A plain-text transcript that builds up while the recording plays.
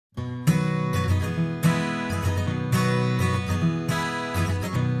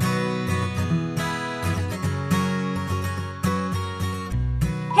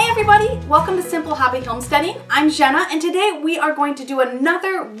everybody, welcome to Simple Hobby Homesteading. I'm Jenna and today we are going to do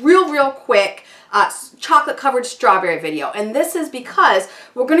another real quick chocolate covered strawberry video, and this is because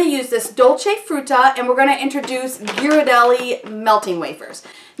we're going to use this Dolce Frutta and we're going to introduce Ghirardelli melting wafers.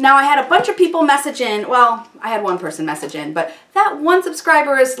 Now I had a bunch of people message in, well I had one person message in, but that one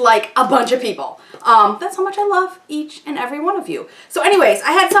subscriber is like a bunch of people. That's how much I love each and every one of you. So anyways,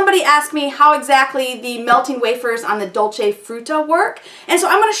 I had somebody ask me how exactly the melting wafers on the Dolce Frutta work, and so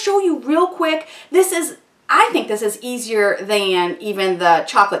I'm going to show you real quick. I think this is easier than even the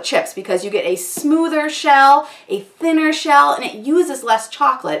chocolate chips because you get a smoother shell, a thinner shell, and it uses less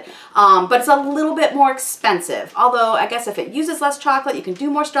chocolate, but it's a little bit more expensive. Although I guess if it uses less chocolate, you can do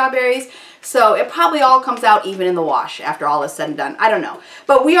more strawberries, so it probably all comes out even in the wash after all is said and done. I don't know.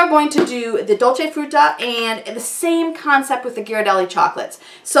 But we are going to do the Dolce Frutta and the same concept with the Ghirardelli chocolates.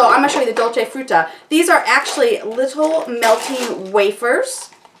 So I'm going to show you the Dolce Frutta. These are actually little melting wafers.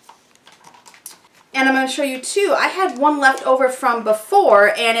 And I'm going to show you two. I had one left over from before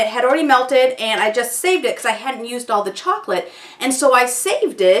and it had already melted and I just saved it because I hadn't used all the chocolate. And so I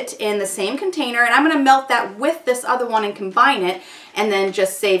saved it in the same container and I'm going to melt that with this other one and combine it and then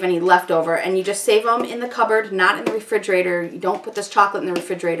just save any leftover. And you just save them in the cupboard, not in the refrigerator. You don't put this chocolate in the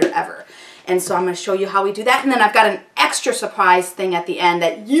refrigerator ever. And so I'm going to show you how we do that. And then I've got an extra surprise thing at the end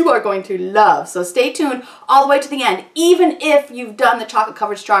that you are going to love. So stay tuned all the way to the end. Even if you've done the chocolate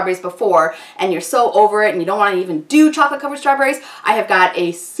covered strawberries before and you're so over it and you don't want to even do chocolate covered strawberries, I have got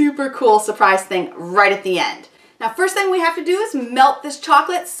a super cool surprise thing right at the end. Now first thing we have to do is melt this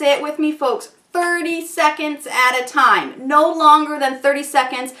chocolate. Say it with me folks, 30 seconds at a time. No longer than 30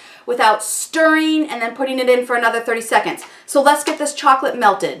 seconds without stirring and then putting it in for another 30 seconds. So let's get this chocolate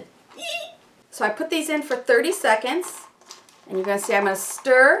melted. So I put these in for 30 seconds, and you're going to see I'm going to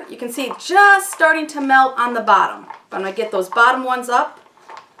stir. You can see just starting to melt on the bottom. But I'm going to get those bottom ones up.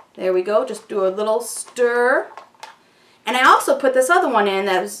 There we go. Just do a little stir. And I also put this other one in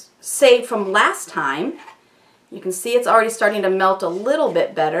that was saved from last time. You can see it's already starting to melt a little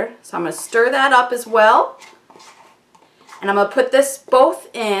bit better. So I'm going to stir that up as well. And I'm going to put these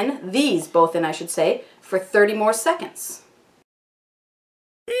both in, I should say, for 30 more seconds.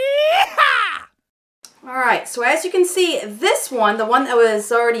 Alright, so as you can see, this one, the one that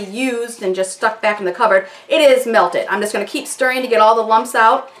was already used and just stuck back in the cupboard, it is melted. I'm just going to keep stirring to get all the lumps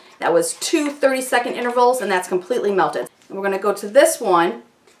out. That was two 30-second intervals, and that's completely melted. And we're going to go to this one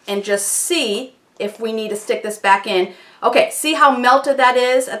and just see if we need to stick this back in. Okay, see how melted that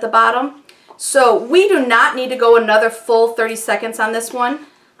is at the bottom? So we do not need to go another full 30 seconds on this one.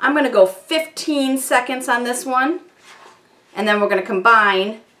 I'm going to go 15 seconds on this one, and then we're going to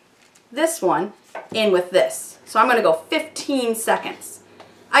combine this one in with this. So I'm going to go 15 seconds.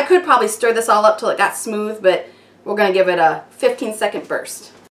 I could probably stir this all up till it got smooth, but we're going to give it a 15-second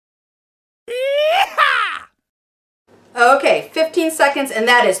burst. Okay, 15 seconds, and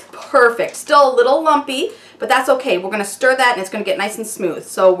that is perfect. Still a little lumpy, but that's okay. We're going to stir that and it's going to get nice and smooth.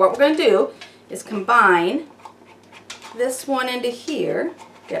 So what we're going to do is combine this one into here,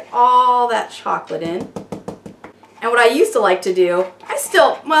 get all that chocolate in. And what I used to like to do, he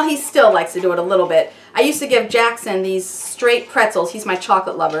still likes to do it a little bit. I used to give Jackson these straight pretzels. He's my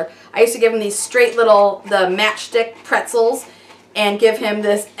chocolate lover. I used to give him these straight little, the matchstick pretzels, and give him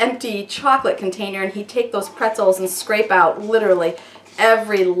this empty chocolate container, and he'd take those pretzels and scrape out literally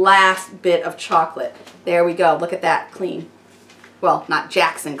every last bit of chocolate. There we go. Look at that, clean. Well, not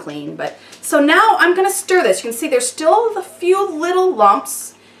Jackson clean, but. So now I'm going to stir this. You can see there's still a few little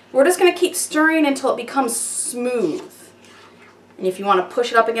lumps. We're just going to keep stirring until it becomes smooth. And if you want to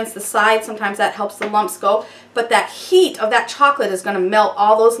push it up against the side, sometimes that helps the lumps go. But that heat of that chocolate is going to melt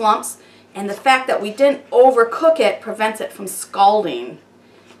all those lumps. And the fact that we didn't overcook it prevents it from scalding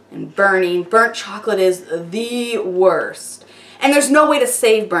and burning. Burnt chocolate is the worst. And there's no way to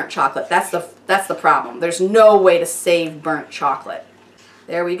save burnt chocolate. That's the problem. There's no way to save burnt chocolate.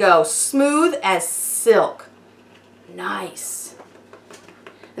 There we go. Smooth as silk. Nice.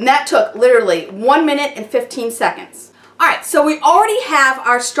 And that took literally 1 minute and 15 seconds. Alright, so we already have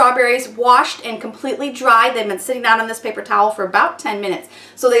our strawberries washed and completely dried. They've been sitting out on this paper towel for about 10 minutes.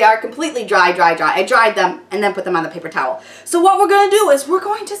 So they are completely dry. I dried them and then put them on the paper towel. So what we're going to do is we're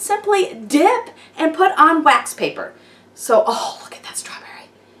going to simply dip and put on wax paper. So, oh, look at that strawberry.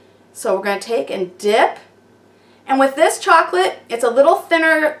 So we're going to take and dip. And with this chocolate, it's a little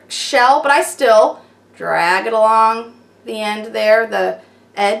thinner shell, but I still drag it along the end there, the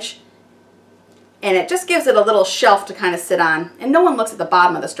edge, and it just gives it a little shelf to kind of sit on, and no one looks at the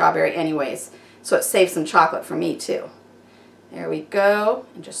bottom of the strawberry anyways, so it saves some chocolate for me too. There we go,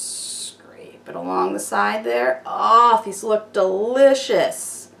 and just scrape it along the side there. Oh, these look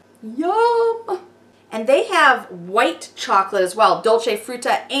delicious. Yum! And they have white chocolate as well. Dolce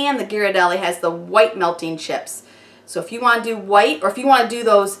Frutta and the Ghirardelli has the white melting chips. So if you want to do white, or if you want to do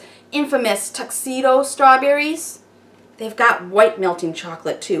those infamous tuxedo strawberries, they've got white melting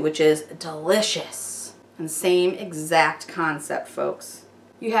chocolate too, which is delicious. And same exact concept, folks.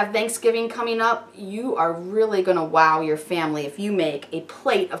 You have Thanksgiving coming up. You are really going to wow your family if you make a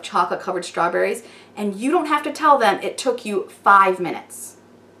plate of chocolate covered strawberries and you don't have to tell them it took you 5 minutes.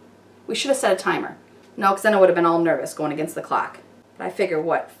 We should have set a timer. No, because then I would have been all nervous going against the clock. But I figure,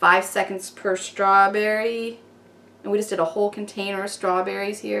 what, 5 seconds per strawberry? And we just did a whole container of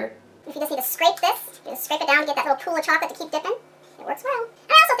strawberries here. If you just need to scrape this, you just scrape it down to get that little pool of chocolate to keep dipping. It works well. And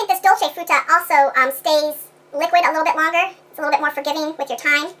I also think this Dolce Frutta also stays liquid a little bit longer. It's a little bit more forgiving with your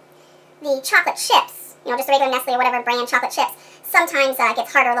time. The chocolate chips, you know, just the regular Nestle or whatever brand chocolate chips, sometimes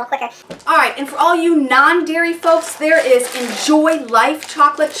gets harder a little quicker. All right, and for all you non-dairy folks, there is Enjoy Life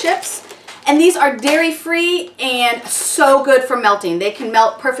chocolate chips. And these are dairy-free and so good for melting. They can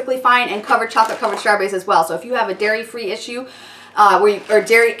melt perfectly fine and cover chocolate-covered strawberries as well. So if you have a dairy-free issue or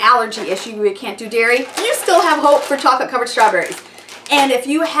dairy allergy issue where you can't do dairy, you still have hope for chocolate-covered strawberries. And if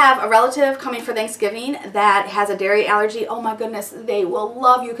you have a relative coming for Thanksgiving that has a dairy allergy, oh my goodness, they will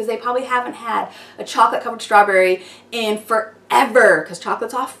love you because they probably haven't had a chocolate-covered strawberry in forever because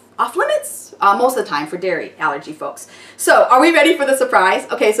chocolate's off limits most of the time for dairy allergy folks. So are we ready for the surprise?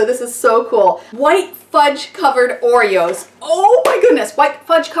 Okay, so this is so cool. White fudge covered Oreos. Oh my goodness, white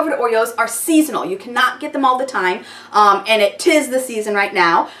fudge covered Oreos are seasonal. You cannot get them all the time, and it is the season right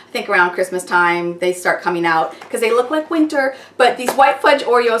now. I think around Christmas time they start coming out because they look like winter, but these white fudge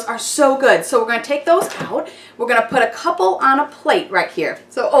Oreos are so good. So we're going to take those out. We're going to put a couple on a plate right here.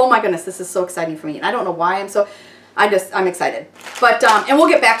 So oh my goodness, this is so exciting for me, and I don't know why I'm excited. But, and we'll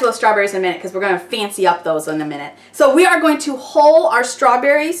get back to those strawberries in a minute because we're going to fancy up those in a minute. So we are going to hull our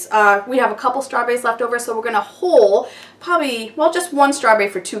strawberries. We have a couple strawberries left over, so we're going to hull probably, well, just 1 strawberry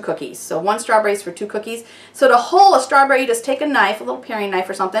for 2 cookies. So 1 strawberry for 2 cookies. So to hull a strawberry, you just take a knife, a little paring knife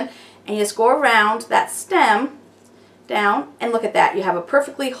or something, and you just go around that stem down, and look at that. You have a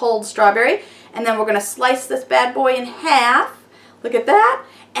perfectly hulled strawberry, and then we're going to slice this bad boy in half. Look at that.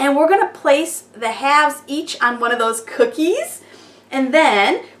 And we're going to place the halves each on one of those cookies. And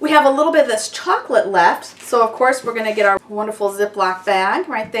then we have a little bit of this chocolate left. So of course we're going to get our wonderful Ziploc bag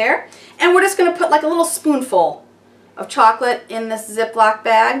right there. And we're just going to put like a little spoonful of chocolate in this Ziploc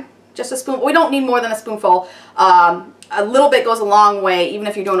bag. Just a spoon. We don't need more than a spoonful. A little bit goes a long way, even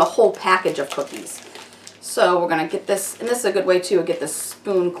if you're doing a whole package of cookies. So we're going to get this, and this is a good way too, to get this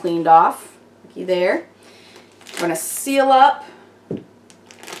spoon cleaned off. Looky there. We're going to seal up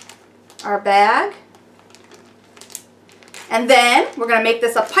our bag, and then we're going to make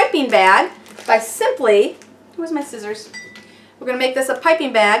this a piping bag by simply, where's my scissors? We're going to make this a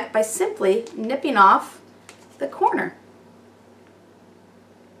piping bag by simply nipping off the corner.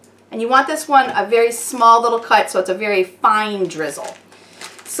 And you want this one a very small little cut, so it's a very fine drizzle.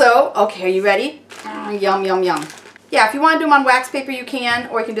 So, okay, are you ready? Yum, yum, yum. Yeah, if you want to do them on wax paper, you can,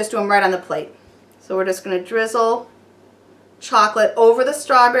 or you can just do them right on the plate. So we're just going to drizzle chocolate over the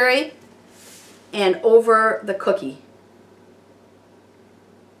strawberry and over the cookie.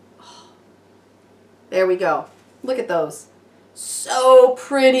 Oh, there we go. Look at those. So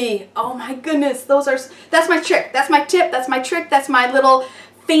pretty. Oh my goodness. That's my trick. That's my tip. That's my trick. That's my little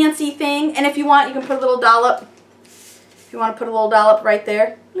fancy thing. And if you want, you can put a little dollop. If you want to put a little dollop right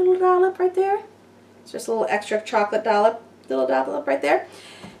there. Little dollop right there. It's just a little extra chocolate dollop. Little dollop right there.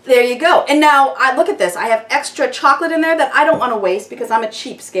 There you go. And now, look at this. I have extra chocolate in there that I don't want to waste because I'm a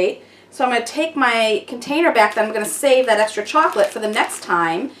cheapskate. So I'm going to take my container back, then I'm going to save that extra chocolate for the next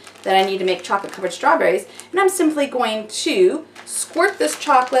time that I need to make chocolate covered strawberries. And I'm simply going to squirt this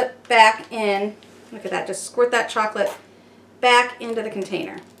chocolate back in. Look at that, just squirt that chocolate back into the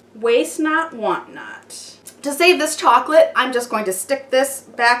container. Waste not, want not. To save this chocolate, I'm just going to stick this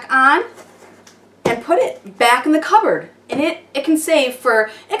back on and put it back in the cupboard. And it can save for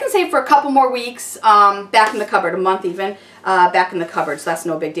a couple more weeks back in the cupboard, a month even, back in the cupboard, so that's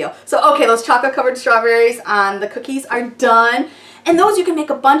no big deal. So okay, those chocolate covered strawberries on the cookies are done. And those, you can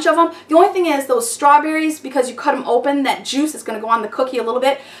make a bunch of them. The only thing is those strawberries, because you cut them open, that juice is going to go on the cookie a little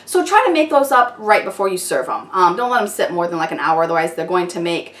bit. So try to make those up right before you serve them. Don't let them sit more than like an hour, otherwise they're going to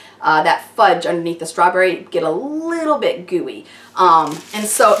make that fudge underneath the strawberry get a little bit gooey.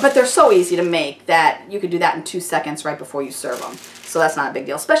 But they're so easy to make that you could do that in 2 seconds right before you serve them. So that's not a big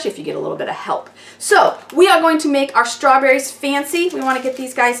deal, especially if you get a little bit of help. So we are going to make our strawberries fancy. We want to get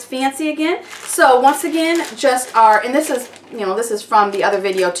these guys fancy again. So once again, just and this is, you know, this is from the other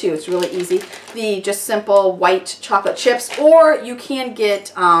video too. It's really easy. The just simple white chocolate chips, or you can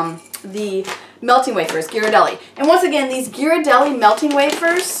get the melting wafers, Ghirardelli. And once again, these Ghirardelli melting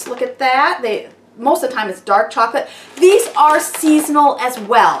wafers, look at that. Most of the time it's dark chocolate. These are seasonal as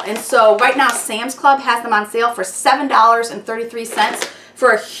well. And so right now Sam's Club has them on sale for $7.33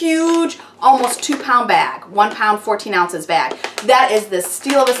 for a huge, almost 2-pound bag, 1 pound, 14 ounces bag. That is the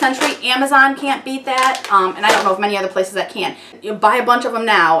steal of the century. Amazon can't beat that, and I don't know of many other places that can. You buy a bunch of them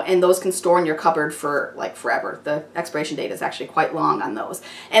now, and those can store in your cupboard for like forever. The expiration date is actually quite long on those.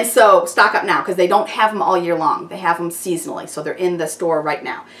 And so stock up now, because they don't have them all year long. They have them seasonally, so they're in the store right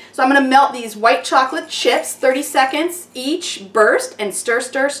now. So I'm going to melt these white chocolate chips, 30 seconds each burst, and stir,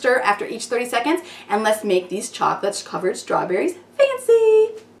 stir, stir after each 30 seconds. And let's make these chocolate-covered strawberries fancy.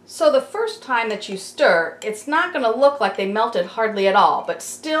 So the first time that you stir, it's not going to look like they melted hardly at all, but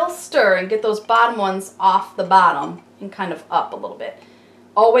still stir and get those bottom ones off the bottom and kind of up a little bit.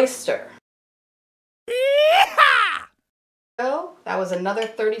 Always stir. So that was another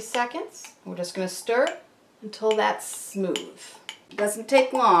 30 seconds. We're just going to stir until that's smooth. It doesn't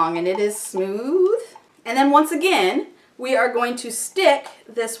take long, and it is smooth. And then once again, we are going to stick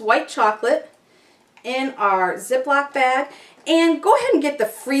this white chocolate in our Ziploc bag. And go ahead and get the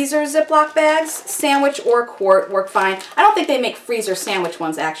freezer Ziploc bags. Sandwich or quart work fine. I don't think they make freezer sandwich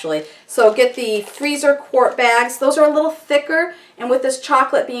ones actually. So get the freezer quart bags. Those are a little thicker, and with this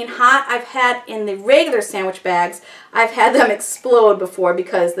chocolate being hot, I've had in the regular sandwich bags, I've had them explode before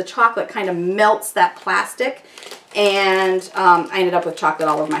because the chocolate kind of melts that plastic, and I ended up with chocolate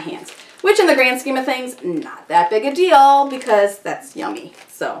all over my hands. Which in the grand scheme of things, not that big a deal because that's yummy.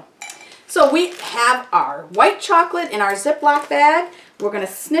 So we have our white chocolate in our Ziploc bag. We're going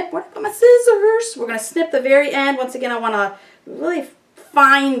to snip, where did I put my scissors? We're going to snip the very end. Once again, I want a really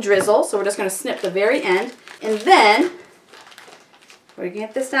fine drizzle, so we're just going to snip the very end. And then we're going to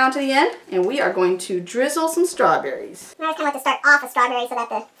get this down to the end, and we are going to drizzle some strawberries. I just kind of like to start off a strawberry so that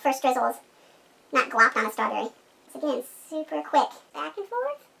the first drizzle is not glopped on a strawberry. So again, super quick. Back and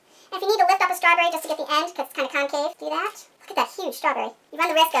forth. And if you need to lift up a strawberry just to get the end, because it's kind of concave, do that. Look at that huge strawberry. You run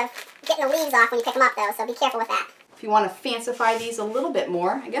the risk of getting the leaves off when you pick them up though, so be careful with that. If you want to fancify these a little bit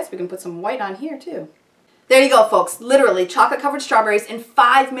more, I guess we can put some white on here too. There you go, folks. Literally chocolate covered strawberries in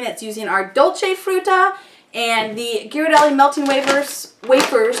 5 minutes using our Dolce Frutta, and the Ghirardelli melting wafers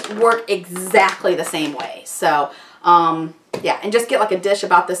work exactly the same way. So yeah, and just get like a dish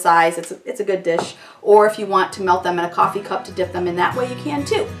about this size. It's a good dish. Or if you want to melt them in a coffee cup to dip them in that way, you can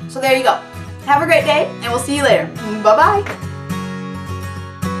too. So there you go. Have a great day, and we'll see you later. Bye-bye.